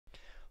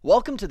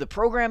Welcome to the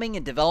Programming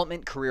and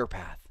Development Career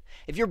Path.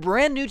 If you're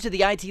brand new to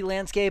the IT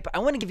landscape, I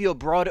want to give you a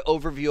broad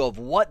overview of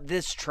what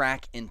this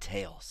track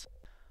entails.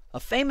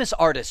 A famous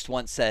artist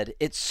once said,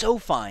 "It's so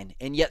fine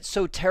and yet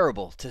so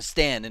terrible to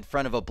stand in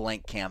front of a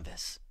blank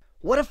canvas."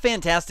 What a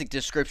fantastic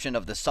description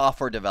of the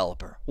software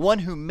developer, one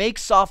who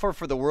makes software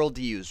for the world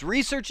to use,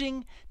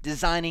 researching,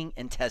 designing,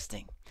 and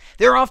testing.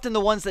 They're often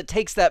the ones that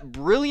takes that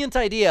brilliant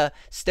idea,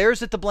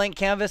 stares at the blank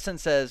canvas, and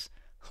says,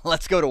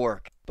 "Let's go to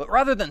work." But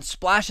rather than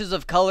splashes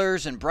of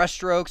colors and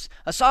brushstrokes,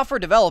 a software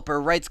developer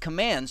writes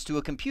commands to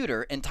a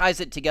computer and ties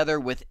it together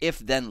with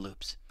if-then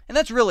loops. And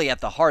that's really at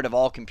the heart of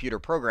all computer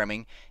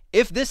programming.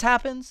 If this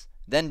happens,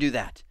 then do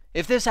that.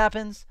 If this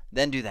happens,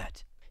 then do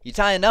that. You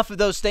tie enough of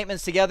those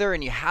statements together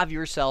and you have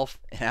yourself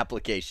an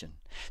application.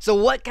 So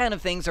what kind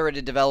of things are at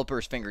a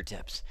developer's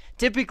fingertips?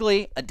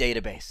 Typically, a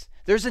database.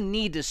 There's a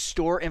need to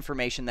store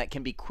information that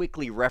can be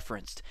quickly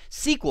referenced.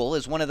 SQL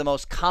is one of the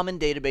most common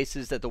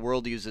databases that the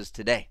world uses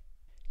today.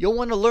 You'll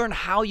want to learn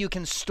how you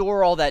can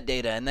store all that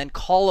data and then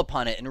call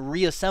upon it and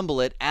reassemble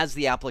it as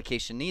the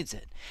application needs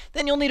it.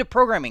 Then you'll need a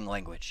programming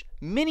language.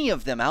 Many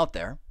of them out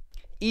there,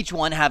 each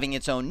one having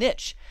its own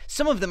niche.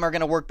 Some of them are going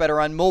to work better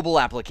on mobile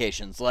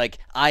applications like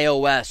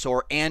iOS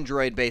or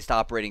Android-based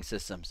operating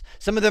systems.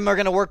 Some of them are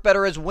going to work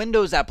better as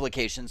Windows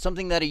applications,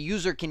 something that a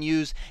user can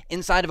use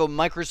inside of a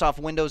Microsoft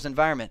Windows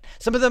environment.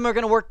 Some of them are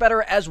going to work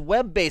better as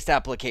web-based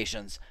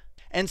applications.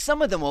 And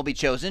some of them will be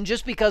chosen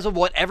just because of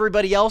what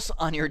everybody else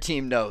on your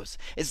team knows.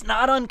 It's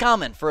not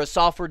uncommon for a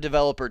software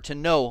developer to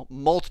know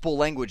multiple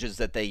languages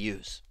that they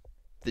use.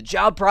 The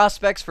job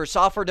prospects for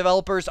software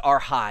developers are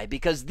high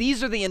because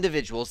these are the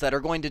individuals that are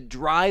going to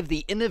drive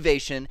the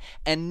innovation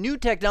and new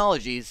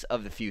technologies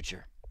of the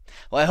future.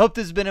 Well, I hope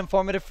this has been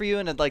informative for you,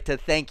 and I'd like to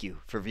thank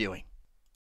you for viewing.